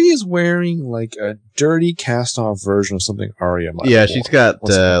 Zoe is wearing like a dirty cast-off version of something Arya might have she's got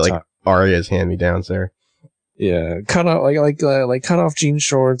like Arya's hand-me-downs there. Yeah, cut off like cut off jean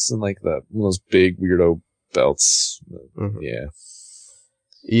shorts and like one of those big weirdo belts. Mm-hmm.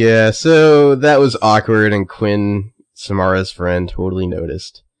 Yeah. So that was awkward, and Quinn, Samara's friend, totally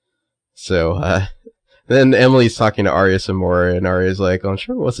noticed. So then Emily's talking to Arya some more, and Arya's like, "Oh, I'm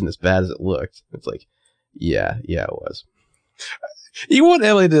sure it wasn't as bad as it looked." It's like, yeah, it was. You want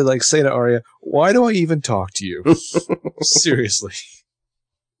Emily to like say to Arya, "Why do I even talk to you?" Seriously.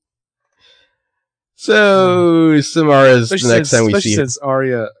 So Samara's the next time we see her. Since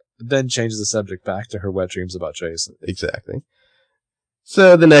Arya then changes the subject back to her wet dreams about Jason. Exactly.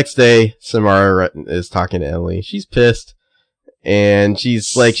 So the next day, Samara is talking to Emily. She's pissed. And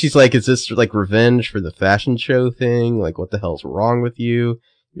she's like, is this like revenge for the fashion show thing? Like, what the hell's wrong with you?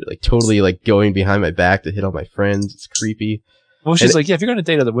 You're like totally like going behind my back to hit on my friends. It's creepy. Well, she's like, yeah, if you're going to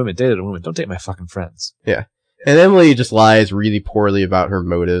date other women, date other women. Don't date my fucking friends. Yeah. And Emily just lies really poorly about her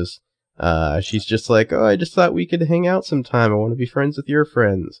motives. She's just like, oh, I just thought we could hang out sometime. I want to be friends with your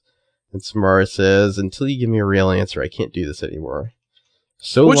friends. And Samara says, until you give me a real answer, I can't do this anymore.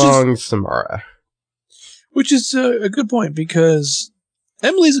 Samara. Which is a good point, because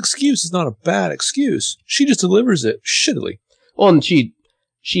Emily's excuse is not a bad excuse. She just delivers it shittily. Well, and she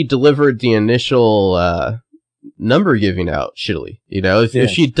delivered the initial number giving out shittily. If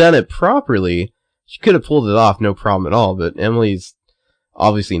she'd done it properly, she could have pulled it off, no problem at all. But Emily's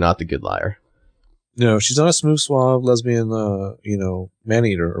obviously not the good liar. No, she's not a smooth, suave, lesbian,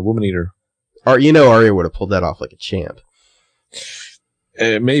 man-eater or woman-eater. Arya would have pulled that off like a champ.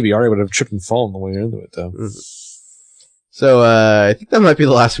 Maybe Arya would have tripped and fallen the way into it, though. Mm-hmm. So I think that might be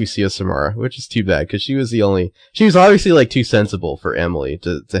the last we see of Samara, which is too bad because she was obviously like too sensible for Emily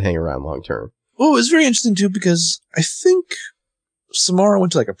to hang around long term. Well, it was very interesting too because I think Samara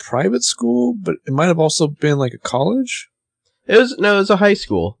went to like a private school, but it might have also been like a college. It was a high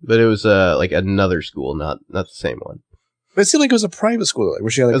school, but it was like another school, not the same one. But it seemed like it was a private school, where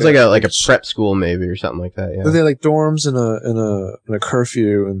she had it was like a prep school maybe or something like that. Yeah, they had like dorms and a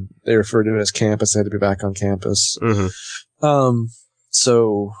curfew, and they referred to it as campus. They had to be back on campus. Mm-hmm.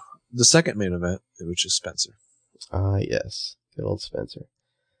 So the second main event, which is Spencer. Yes, good old Spencer.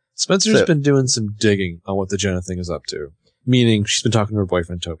 Spencer's been doing some digging on what the Jenna thing is up to. Meaning, she's been talking to her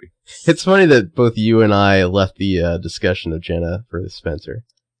boyfriend, Toby. It's funny that both you and I left the discussion of Jenna for Spencer.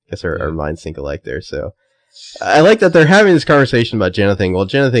 I guess our minds think alike there, so. I like that they're having this conversation about Jenna thing. Well,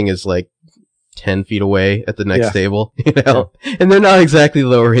 Jenna thing is like 10 feet away at the next table, you know? Yeah. And they're not exactly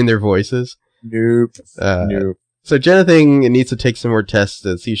lowering their voices. Nope. Nope. So Jenna thing needs to take some more tests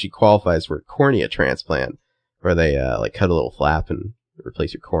to see if she qualifies for a cornea transplant, where they like cut a little flap and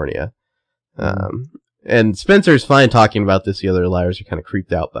replace your cornea. And Spencer's fine talking about this. The other liars are kind of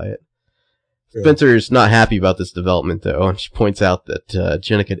creeped out by it. Yeah. Spencer's not happy about this development, though, and she points out that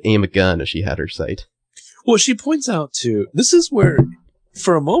Jenna could aim a gun if she had her sight. Well, she points out, too, this is where,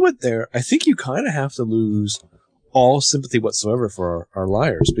 for a moment there, I think you kind of have to lose all sympathy whatsoever for our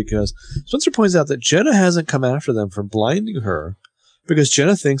liars, because Spencer points out that Jenna hasn't come after them for blinding her, because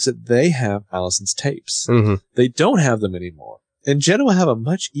Jenna thinks that they have Allison's tapes. Mm-hmm. They don't have them anymore. And Jenna will have a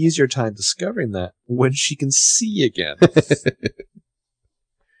much easier time discovering that when she can see again.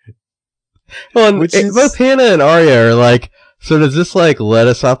 Well, and both Hannah and Arya are like, so does this like let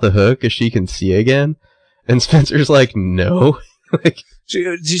us off the hook if she can see again? And Spencer's like, no. Like, she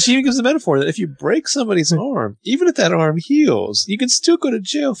even gives a metaphor that if you break somebody's arm, even if that arm heals, you can still go to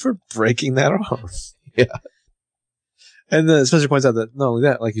jail for breaking that arm. Yeah. And then Spencer points out that not only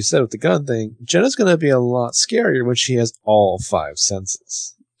that, like you said with the gun thing, Jenna's going to be a lot scarier when she has all 5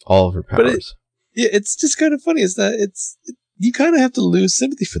 senses. All of her powers. But it's just kind of funny is that you kind of have to lose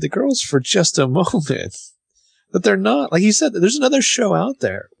sympathy for the girls for just a moment. That they're not, like you said, there's another show out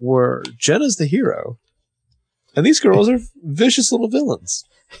there where Jenna's the hero. And these girls are vicious little villains.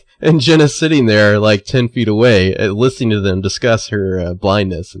 And Jenna's sitting there like 10 feet away listening to them discuss her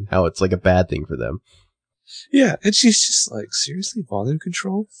blindness and how it's like a bad thing for them. Yeah, and she's just like, seriously, volume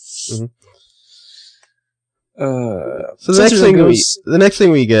control? Mm-hmm. So the next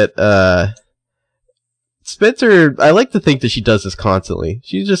thing we get, Spencer, I like to think that she does this constantly.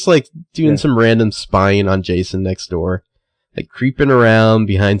 She's just like doing some random spying on Jason next door, like creeping around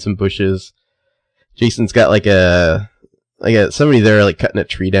behind some bushes. Jason's got like somebody there like cutting a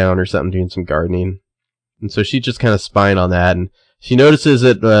tree down or something, doing some gardening. And so she's just kind of spying on that, and she notices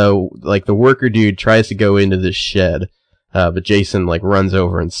that, like, the worker dude tries to go into this shed, but Jason, like, runs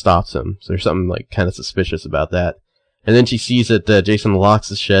over and stops him. So there's something, like, kind of suspicious about that. And then she sees that Jason locks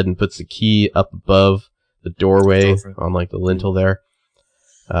the shed and puts the key up above the doorway on, like, the lintel there.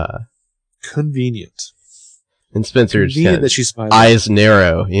 Convenient. And Spencer just eyes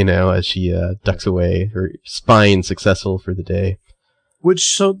narrow, you know, as she ducks away, her spying successful for the day.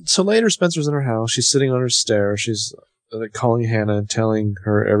 So later Spencer's in her house. She's sitting on her stair. She's calling Hannah and telling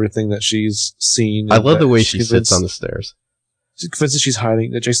her everything that she's seen. I love the way she sits on the stairs. She's convinced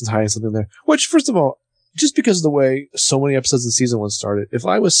that Jason's hiding something there. Which, first of all, just because of the way so many episodes of season 1 started, if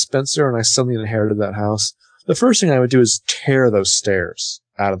I was Spencer and I suddenly inherited that house, the first thing I would do is tear those stairs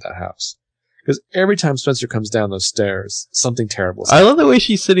out of that house. Because every time Spencer comes down those stairs, something terrible is happening. I love the way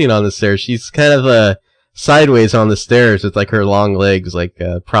she's sitting on the stairs. She's kind of sideways on the stairs with like her long legs like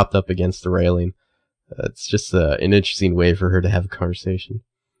propped up against the railing. It's just an interesting way for her to have a conversation.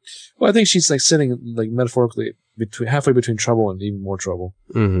 Well, I think she's like sitting like metaphorically halfway between trouble and even more trouble.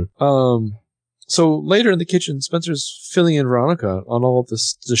 Mm-hmm. So later in the kitchen, Spencer's filling in Veronica on all of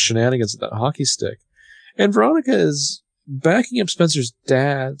the shenanigans of that hockey stick, and Veronica is backing up Spencer's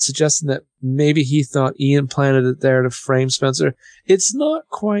dad, suggesting that maybe he thought Ian planted it there to frame Spencer. It's not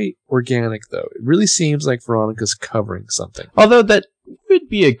quite organic, though. It really seems like Veronica's covering something. Although that would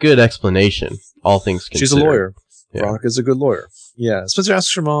be a good explanation, all things considered. She's a lawyer. Yeah. Veronica's a good lawyer. Yeah. Spencer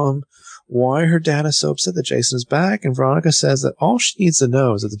asks her mom why her dad is so upset that Jason is back, and Veronica says that all she needs to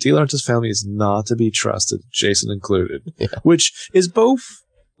know is that the De Laurentiis family is not to be trusted, Jason included. Yeah. Which is both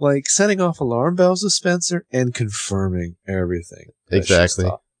like setting off alarm bells with Spencer and confirming everything. Exactly.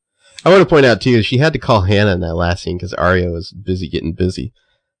 I want to point out too, she had to call Hannah in that last scene because Arya was getting busy.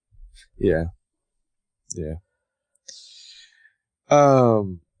 Yeah. Yeah.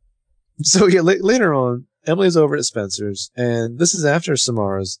 So yeah, later on, Emily's over at Spencer's, and this is after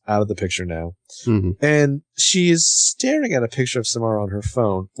Samara's out of the picture now. Mm-hmm. And she is staring at a picture of Samara on her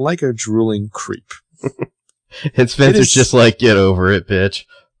phone like a drooling creep. And Spencer's just like, get over it, bitch.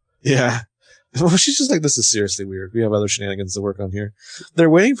 Yeah. Well, she's just like, this is seriously weird. We have other shenanigans to work on here. They're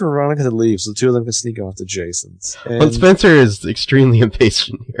waiting for Veronica to leave so the two of them can sneak off to Jason's. But Spencer is extremely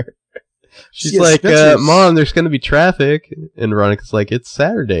impatient here. She's Yeah, like, Spencer's- Mom, there's going to be traffic. And Veronica's like, it's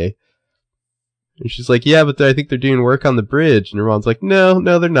Saturday. And she's like, yeah, but I think they're doing work on the bridge. And her mom's like, no,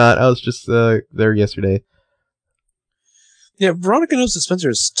 they're not. I was just there yesterday. Yeah, Veronica knows that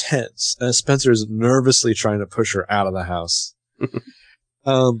Spencer is tense, and Spencer is nervously trying to push her out of the house.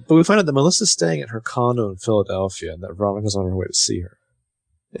 But we find out that Melissa's staying at her condo in Philadelphia, and that Veronica's on her way to see her.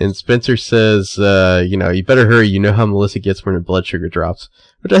 And Spencer says, you better hurry. You know how Melissa gets when her blood sugar drops.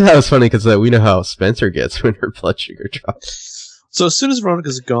 Which I thought was funny because we know how Spencer gets when her blood sugar drops. So as soon as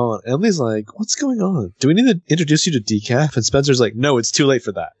Veronica's gone, Emily's like, what's going on? Do we need to introduce you to decaf? And Spencer's like, no, it's too late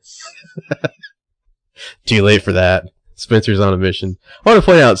for that. Too late for that. Spencer's on a mission. I want to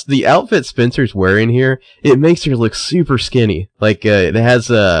point out, the outfit Spencer's wearing here, it makes her look super skinny. Like, it has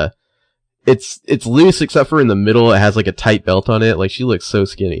it's loose except for in the middle, it has like a tight belt on it. Like, she looks so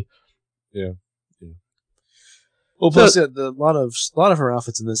skinny. Well, plus, a lot of her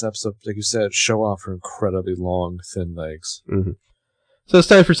outfits in this episode, like you said, show off her incredibly long, thin legs. Mm-hmm. So it's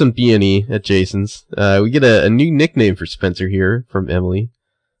time for some B&E at Jason's. We get a new nickname for Spencer here from Emily.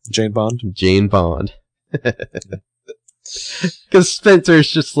 Jane Bond? Jane Bond. Because Spencer's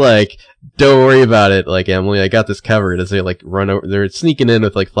just like, don't worry about it, like, Emily, I got this covered, as they like run over, they're sneaking in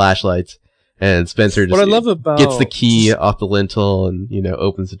with like flashlights, and Spencer just what I love about gets the key off the lintel and,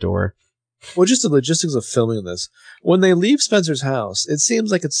 opens the door. Well, just the logistics of filming this. When they leave Spencer's house, it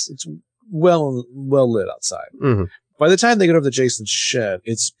seems like it's well lit outside. Mm-hmm. By the time they get over to Jason's shed,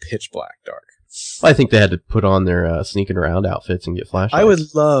 it's pitch black dark. I think they had to put on their sneaking around outfits and get flashlights. I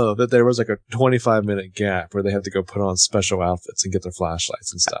would love that there was like a 25-minute gap where they have to go put on special outfits and get their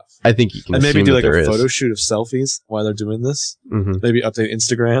flashlights and stuff. I think you can And maybe assume do that like there a is. photo shoot of selfies while they're doing this. Mm-hmm. Maybe update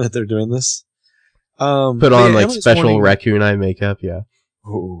Instagram that they're doing this. Put on like Emily's special warning- raccoon eye makeup, yeah.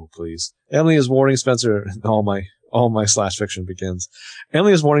 Oh, please. Emily is warning Spencer, all my slash fiction begins.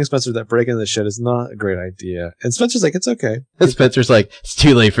 Emily is warning Spencer that breaking into the shed is not a great idea. And Spencer's like, it's okay. And Spencer's like, it's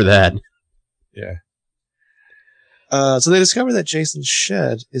too late for that. Yeah. So they discover that Jason's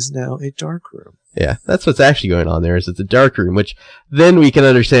shed is now a dark room. Yeah, that's what's actually going on there, is it's a dark room, which then we can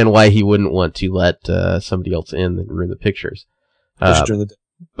understand why he wouldn't want to let somebody else in and ruin the pictures. During the day.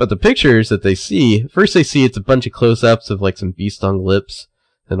 But the pictures that they see, first they see it's a bunch of close-ups of like some bee-stung lips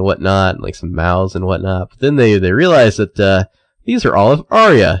and whatnot, and like some mouths and whatnot. But then they realize that these are all of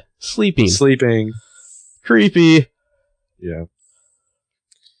Arya sleeping. Creepy. Yeah.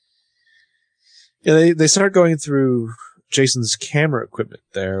 Yeah, they start going through Jason's camera equipment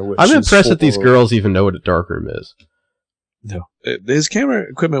there. Which I'm is impressed that these for- girls even know what a darkroom is. No. His camera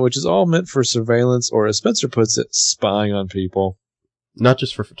equipment, which is all meant for surveillance, or as Spencer puts it, spying on people. Not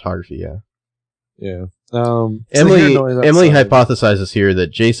just for photography, yeah. Yeah. So they hear Emily noise Emily outside. hypothesizes here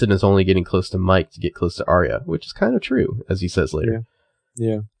that Jason is only getting close to Mike to get close to Arya, which is kind of true, as he says later.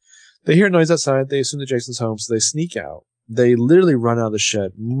 Yeah. They hear noise outside. They assume that Jason's home, so they sneak out. They literally run out of the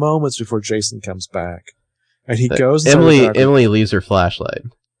shed moments before Jason comes back. And he goes inside the dark room. Emily leaves her flashlight.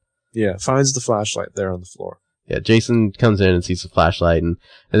 Yeah, finds the flashlight there on the floor. Yeah, Jason comes in and sees the flashlight, and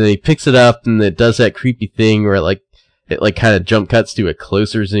then he picks it up, and it does that creepy thing where it kind of jump cuts to a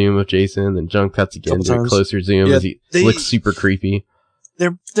closer zoom of Jason, then jump cuts again Couple to a times. closer zoom Yeah, as he looks super creepy.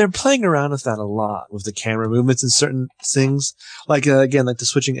 They're playing around with that a lot, with the camera movements and certain things. Like, again, like the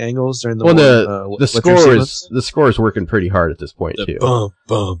switching angles during the The score is working pretty hard at this point, too. Bum,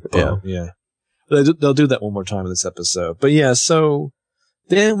 bum, bum. Yeah. They'll do that one more time in this episode. But yeah, so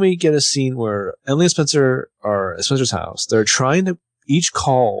then we get a scene where Emily and Spencer are at Spencer's house. They're trying to each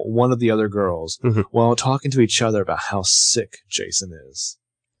call one of the other girls Mhm. while talking to each other about how sick Jason is.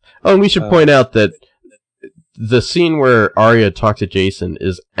 Oh, and we should point out that the scene where Arya talked to Jason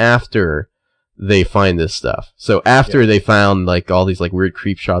is after they find this stuff. So after they found like all these like weird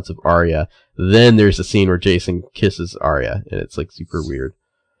creep shots of Arya, then there's a scene where Jason kisses Arya, and it's like super weird.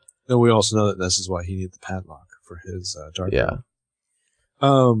 And we also know that this is why he needed the padlock for his dark Yeah.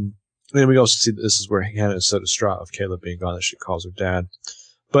 room. And we also see that this is where Hannah is so distraught of Caleb being gone that she calls her dad.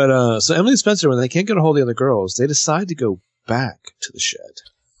 But so Emily and Spencer, when they can't get a hold of the other girls, they decide to go back to the shed.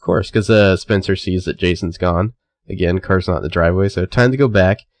 Of course, because Spencer sees that Jason's gone. Again, car's not in the driveway, so time to go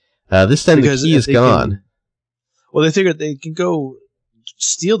back. This time Because the key is they gone. Well, they figured they can go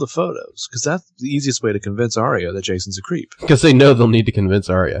steal the photos because that's the easiest way to convince Arya that Jason's a creep. Because they know they'll need to convince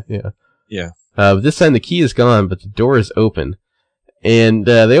Arya, yeah. Yeah. This time the key is gone, but the door is open. And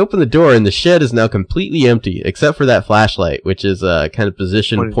they open the door, and the shed is now completely empty, except for that flashlight, which is kind of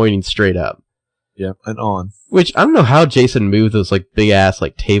positioned pointing straight up. Yeah, and on. Which, I don't know how Jason moved those like big-ass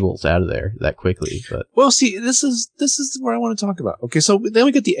like tables out of there that quickly. But well, see, this is where I want to talk about. Okay, so then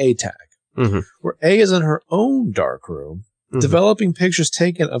we get the A tag, where A is in her own dark room, developing pictures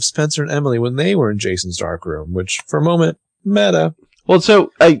taken of Spencer and Emily when they were in Jason's dark room, which, for a moment, meta. Well,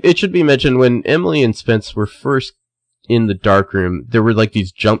 so it should be mentioned, when Emily and Spence were first in the dark room, there were like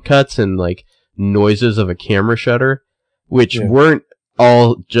these jump cuts and like noises of a camera shutter, which weren't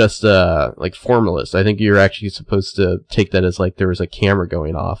all just like formalist. I think you're actually supposed to take that as like there was a camera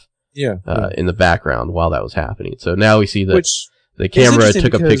going off in the background while that was happening. So now we see that the camera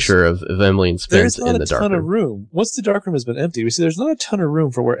took a picture of Emily and Spence in the dark room. There's not a ton of room. Once the dark room has been empty, we see there's not a ton of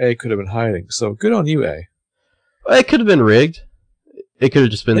room for where A could have been hiding. So good on you, A. It could have been rigged. It could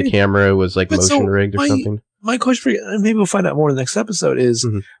have just been the camera was like motion rigged or something. My question for you, and maybe we'll find out more in the next episode, is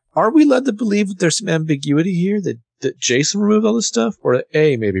are we led to believe that there's some ambiguity here, that Jason removed all this stuff, or that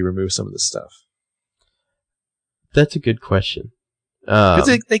A maybe removed some of this stuff? That's a good question.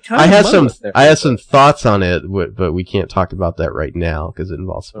 They kind I have some thoughts on it, but we can't talk about that right now because it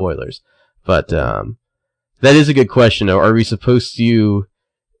involves spoilers. But that is a good question. Are we supposed to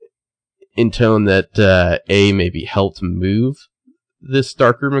intone that A maybe helped move this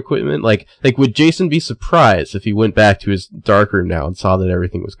darkroom equipment? Like would Jason be surprised if he went back to his darkroom now and saw that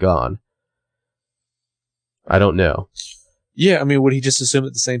everything was gone? I don't know. Yeah, I mean, would he just assume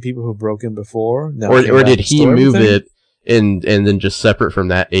that the same people who broke in before now or did he move it and then just separate from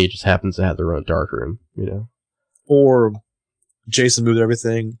that, A just happens to have their own darkroom, you know? Or Jason moved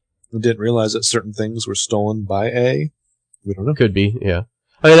everything and didn't realize that certain things were stolen by A? We don't know. Could be, yeah.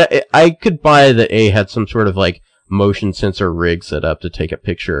 I mean, I could buy that A had some sort of like motion sensor rig set up to take a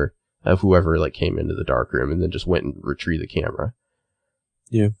picture of whoever like came into the darkroom and then just went and retrieved the camera.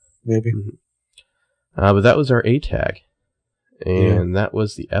 Yeah, maybe. But that was our A tag. And that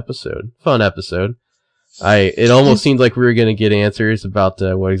was the episode. Fun episode. It almost seemed like we were going to get answers about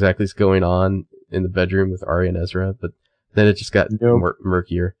what exactly is going on in the bedroom with Arya and Ezra, but then it just got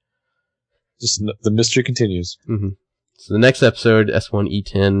murkier. Just the mystery continues. So the next episode,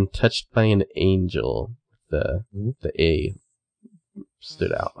 S1E10, Touched by an Angel. The A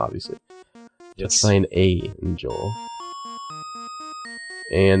stood out, obviously. Touched by an angel.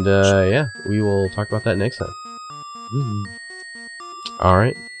 And we will talk about that next time. All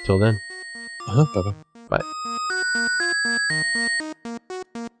right, till then. Bye-bye. Bye.